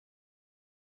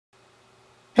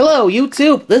Hello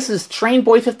YouTube, this is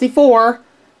Trainboy54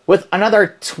 with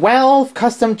another 12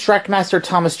 custom Trackmaster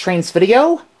Thomas Trains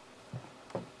video.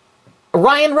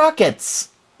 Orion rockets.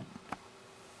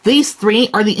 These three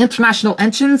are the international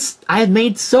engines I have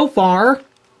made so far.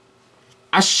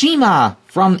 Ashima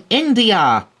from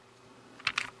India.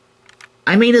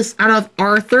 I made this out of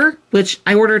Arthur, which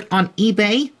I ordered on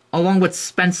eBay along with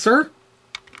Spencer.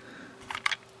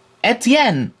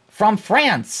 Etienne from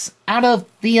France, out of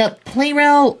the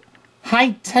Playrail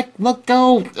High-Tech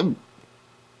Logo,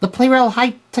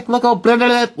 blah, blah,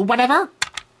 blah, whatever.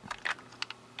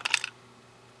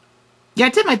 Yeah, I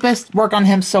did my best work on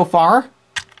him so far.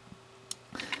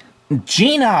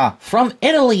 Gina from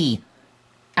Italy,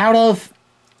 out of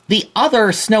the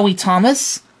other Snowy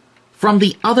Thomas, from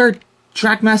the other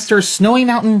Trackmaster Snowy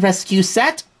Mountain Rescue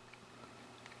set.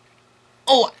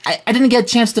 Oh, I didn't get a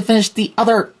chance to finish the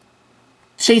other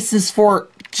chases for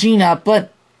Gina,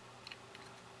 but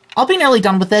I'll be nearly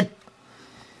done with it.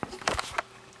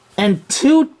 And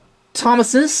two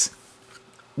Thomases,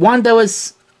 one that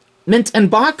was mint and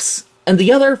box, and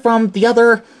the other from the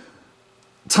other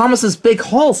Thomas's Big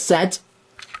Haul set.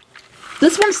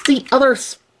 This one's the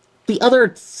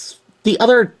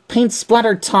other paint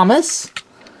splattered Thomas.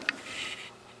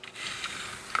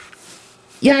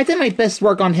 Yeah, I did my best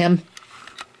work on him,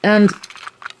 and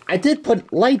I did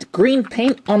put light green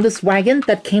paint on this wagon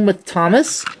that came with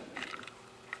Thomas.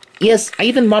 Yes, I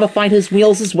even modified his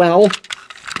wheels as well.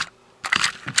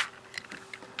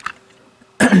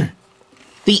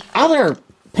 The other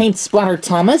paint splatter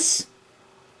Thomas,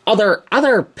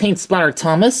 other paint splatter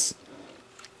Thomas,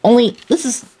 only this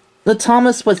is the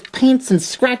Thomas with paints and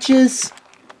scratches.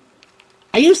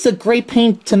 I used the gray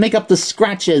paint to make up the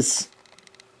scratches.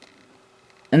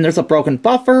 And there's a broken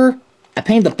buffer. I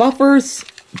painted the buffers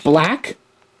black.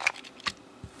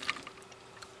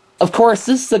 Of course,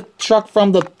 this is the truck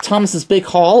from the Thomas's Big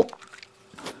Haul.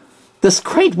 This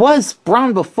crate was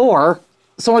brown before,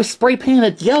 so I spray painted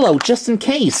it yellow just in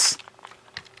case.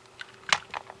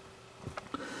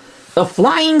 The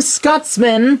Flying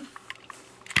Scotsman.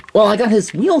 Well, I got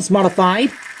his wheels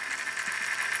modified.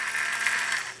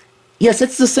 Yes,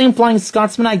 it's the same Flying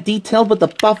Scotsman I detailed with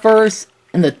the buffers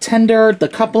and the tender, the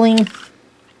coupling.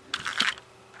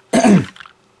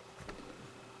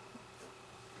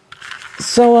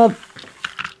 So,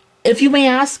 if you may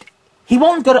ask, he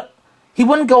wouldn't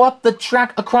go up the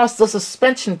track across the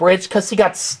suspension bridge because he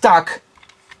got stuck.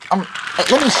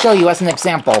 Let me show you as an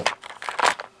example.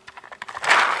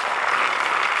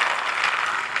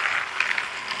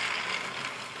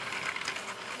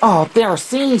 Oh, there,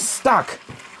 see, he's stuck.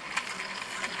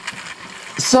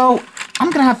 So,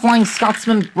 I'm gonna have Flying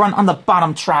Scotsman run on the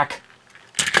bottom track.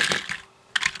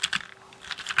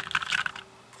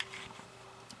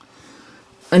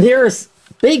 And here's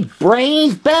Big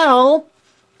Brave Belle.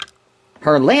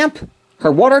 Her lamp,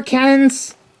 her water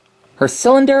cannons, her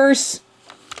cylinders,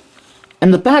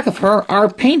 and the back of her are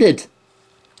painted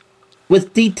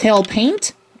with detail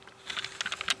paint.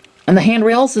 And the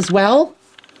handrails as well.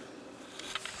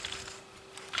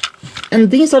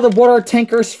 And these are the water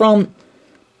tankers from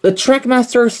the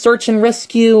Trackmaster Search and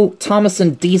Rescue Thomas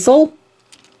and Diesel.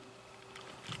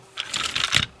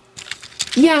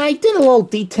 Yeah, I did a little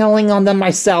detailing on them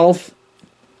myself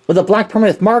with a black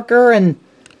permanent marker and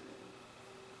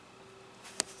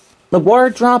the water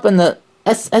drop and the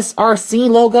SSRC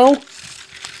logo.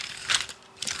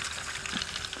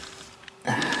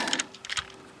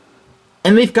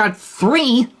 And we've got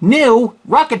 3 new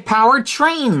rocket-powered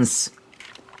trains.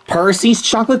 Percy's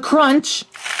Chocolate Crunch,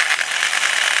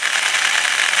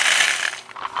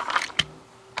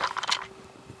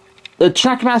 the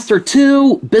Trackmaster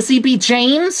 2 Busy Bee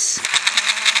James,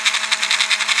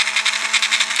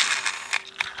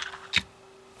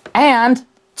 and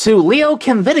to Leo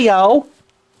Kim Video,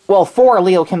 well, for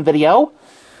Leo Kim Video,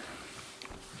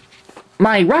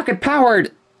 my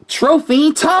rocket-powered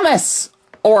Trophy Thomas,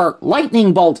 or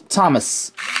Lightning Bolt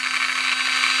Thomas.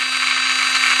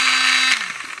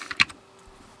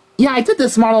 Yeah, I did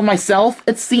this model myself.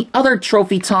 It's the other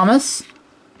Trophy Thomas.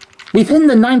 We've hidden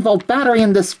the 9-volt battery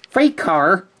in this freight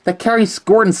car that carries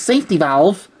Gordon's safety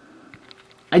valve.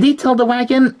 I detailed the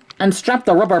wagon and strapped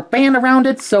a rubber band around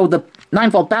it so the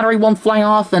 9-volt battery won't fly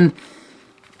off, and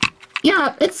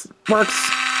yeah, it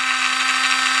works.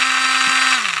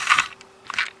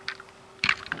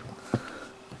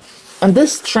 And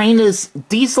this train is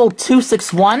Diesel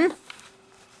 261.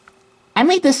 I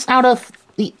made this out of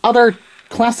the other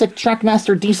classic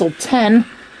Trackmaster Diesel 10.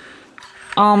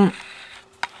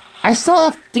 I still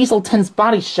have Diesel 10's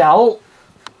body shell.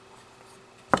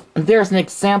 And there's an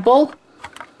example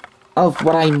of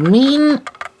what I mean.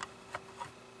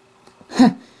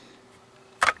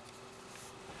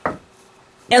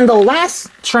 And the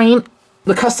last train,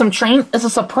 the custom train, is a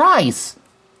surprise.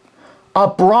 A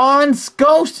bronze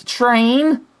ghost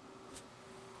train.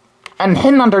 And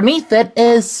hidden underneath it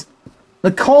is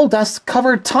the coal dust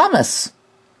covered Thomas.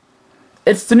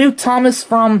 It's the new Thomas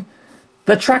from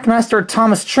the Trackmaster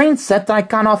Thomas train set that I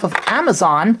got off of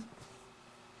Amazon.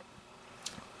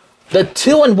 The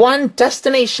 2-in-1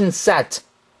 destination set.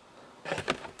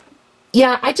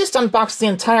 Yeah, I just unboxed the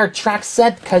entire track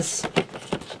set because,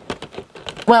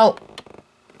 well,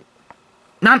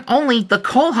 not only the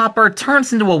coal hopper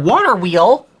turns into a water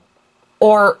wheel,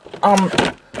 or,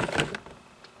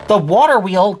 the water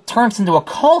wheel turns into a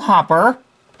coal hopper,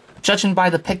 judging by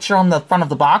the picture on the front of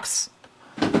the box.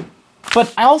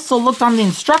 But I also looked on the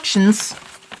instructions.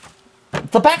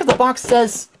 The back of the box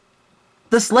says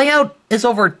this layout is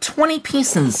over 20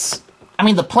 pieces. I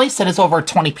mean, the playset is over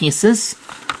 20 pieces.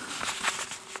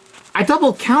 I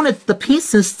double counted the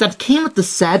pieces that came with the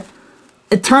set.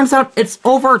 It turns out it's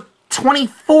over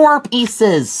 24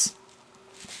 pieces.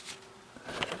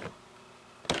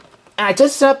 And I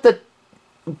just set up the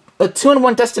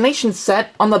 2-in-1 destination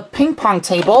set on the ping pong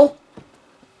table.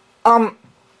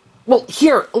 Well,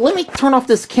 here, let me turn off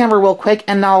this camera real quick,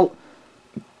 and I'll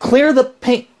clear the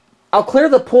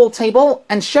pool table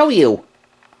and show you.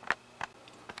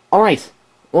 Alright,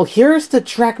 well, here's the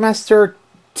Trackmaster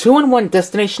 2-in-1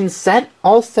 destination set,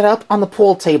 all set up on the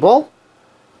pool table.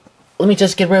 Let me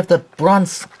just get rid of the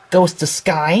bronze ghost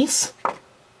disguise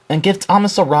and give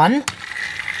Thomas a run.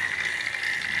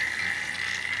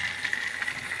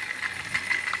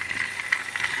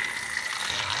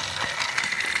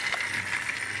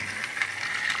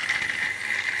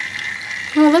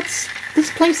 Well, this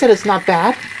playset is not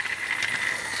bad.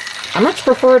 I much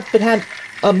prefer if it had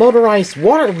a motorized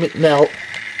water wheel.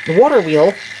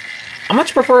 I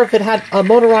much prefer if it had a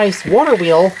motorized water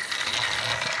wheel.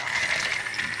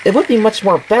 It would be much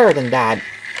more better than that.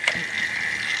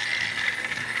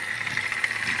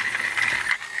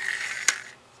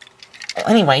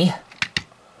 Anyway,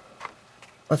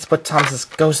 let's put Thomas's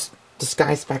ghost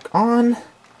disguise back on.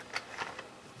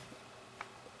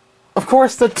 Of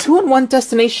course, the 2-in-1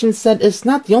 destination set is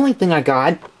not the only thing I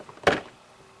got.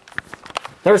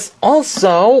 There's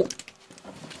also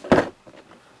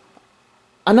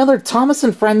another Thomas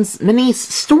and Friends mini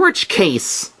storage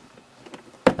case.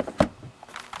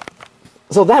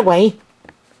 So that way,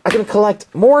 I can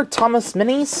collect more Thomas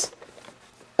minis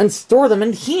and store them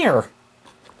in here.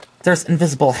 There's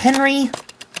Invisible Henry,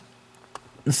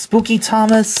 the Spooky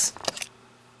Thomas,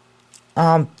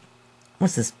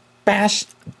 what's this? Bash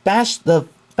the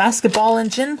basketball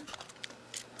engine.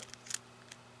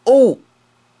 Oh,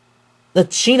 the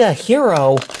Cheetah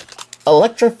Hero,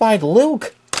 Electrified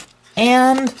Luke,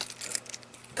 and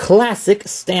Classic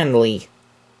Stanley.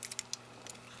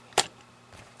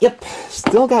 Yep,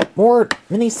 still got more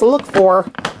minis to look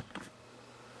for.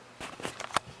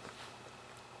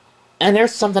 And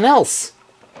there's something else.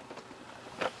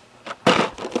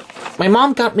 My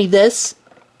mom got me this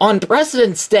on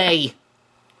President's Day.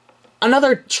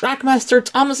 Another Trackmaster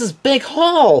Thomas's Big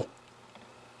Haul.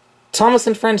 Thomas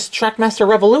and Friends Trackmaster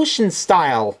Revolution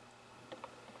style.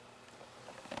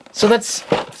 So that's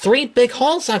 3 big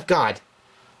hauls I've got.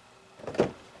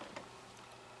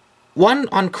 One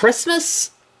on Christmas.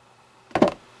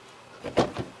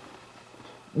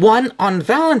 One on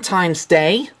Valentine's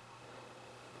Day.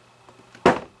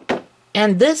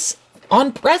 And this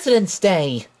on President's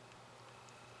Day.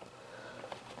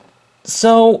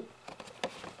 So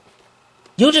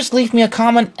you just leave me a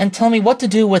comment and tell me what to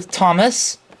do with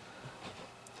Thomas.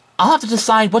 I'll have to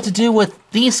decide what to do with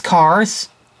these cars.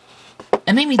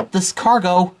 And maybe this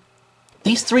cargo.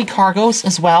 These 3 cargos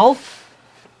as well.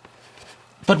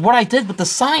 But what I did with the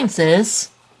signs is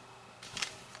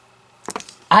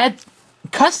I had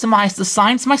customized the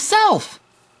signs myself.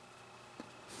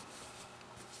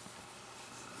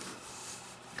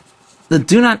 The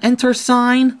Do Not Enter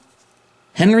sign,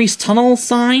 Henry's Tunnel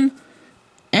sign,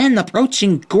 and the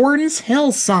Approaching Gordon's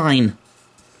Hill sign.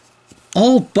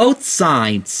 All both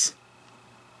sides.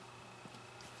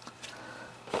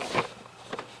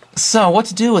 So, what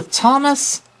to do with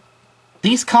Thomas?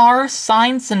 These cars,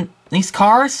 signs, and these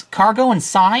cars, cargo, and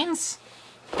signs?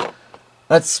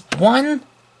 That's 1,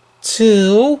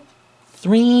 2,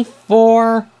 3,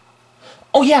 4...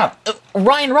 Oh yeah,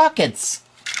 Ryan Rockets!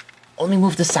 Let me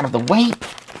move this out of the way.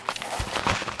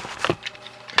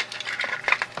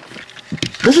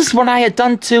 This is what I had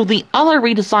done to the other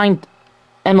redesigned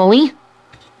Emily.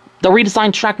 The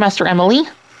redesigned Trackmaster Emily.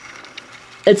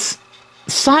 It's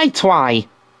Sci-Twi,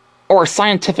 or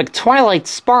Scientific Twilight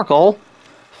Sparkle,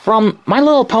 from My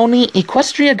Little Pony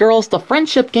Equestria Girls The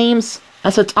Friendship Games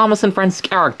as a Thomas and Friends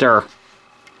character.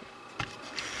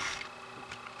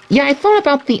 Yeah, I thought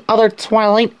about the other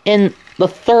Twilight in the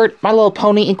third My Little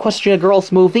Pony Equestria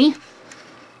Girls movie.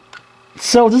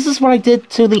 So this is what I did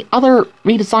to the other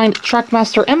redesigned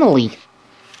Trackmaster Emily.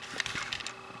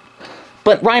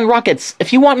 But Ryan Rockets,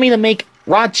 if you want me to make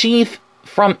Rajiv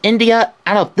from India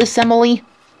out of this Emily,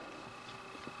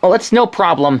 well, that's no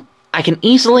problem. I can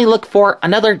easily look for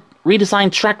another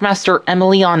redesigned Trackmaster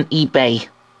Emily on eBay.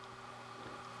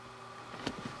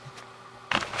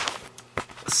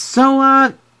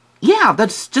 So, yeah,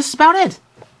 that's just about it.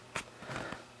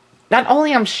 Not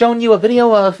only I'm showing you a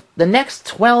video of the next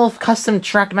 12 custom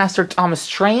Trackmaster Thomas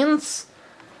trains,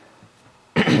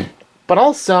 but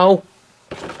also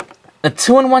a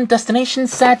 2-in-1 destination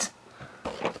set,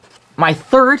 my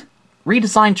third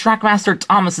redesigned Trackmaster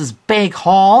Thomas's big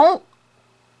haul.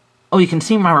 Oh, you can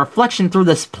see my reflection through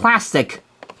this plastic.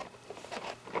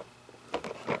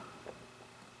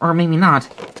 Or maybe not.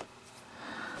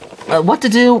 What to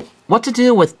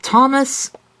do with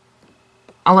Thomas,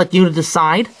 I'll let you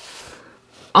decide.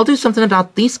 I'll do something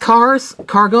about these cars,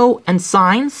 cargo, and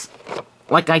signs,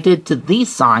 like I did to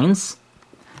these signs.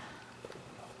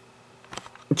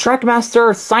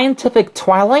 Trackmaster Scientific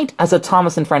Twilight as a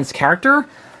Thomas and Friends character,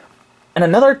 and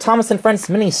another Thomas and Friends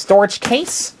mini storage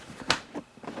case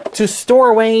to store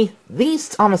away these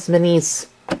Thomas minis,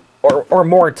 or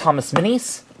more Thomas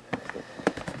minis.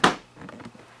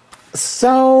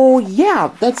 So,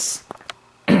 yeah, that's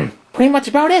pretty much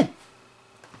about it.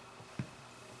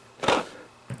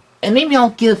 And maybe I'll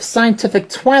give Scientific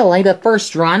Twilight a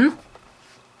first run,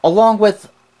 along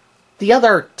with the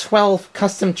other 12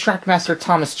 custom Trackmaster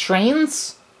Thomas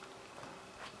trains.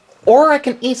 Or I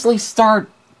can easily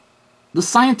start the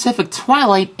Scientific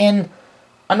Twilight in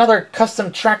another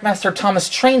custom Trackmaster Thomas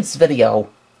trains video.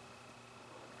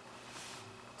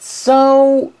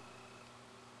 So,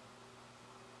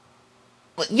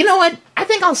 you know what? I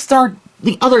think I'll start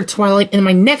the other Twilight in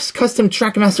my next custom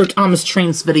Trackmaster Thomas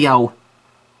trains video.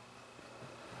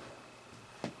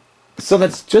 So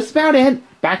that's just about it.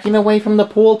 Backing away from the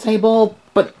pool table.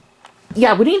 But,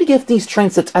 yeah, we need to give these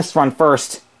trains a test run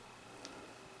first.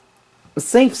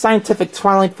 Save Scientific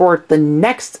Twilight for the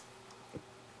next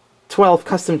 12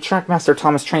 custom Trackmaster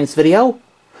Thomas trains video.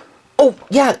 Oh,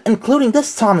 yeah, including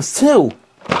this Thomas, too.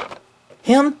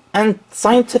 Him and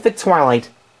Scientific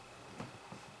Twilight.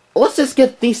 Let's just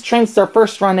give these trains their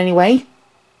first run anyway.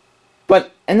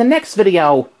 But in the next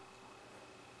video.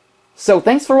 So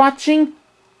thanks for watching,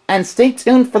 and stay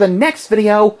tuned for the next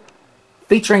video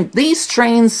featuring these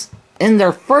trains in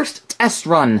their first test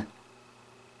run.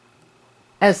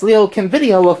 As Leo Kim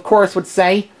Video, of course, would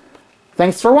say,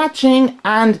 thanks for watching,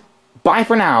 and bye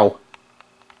for now.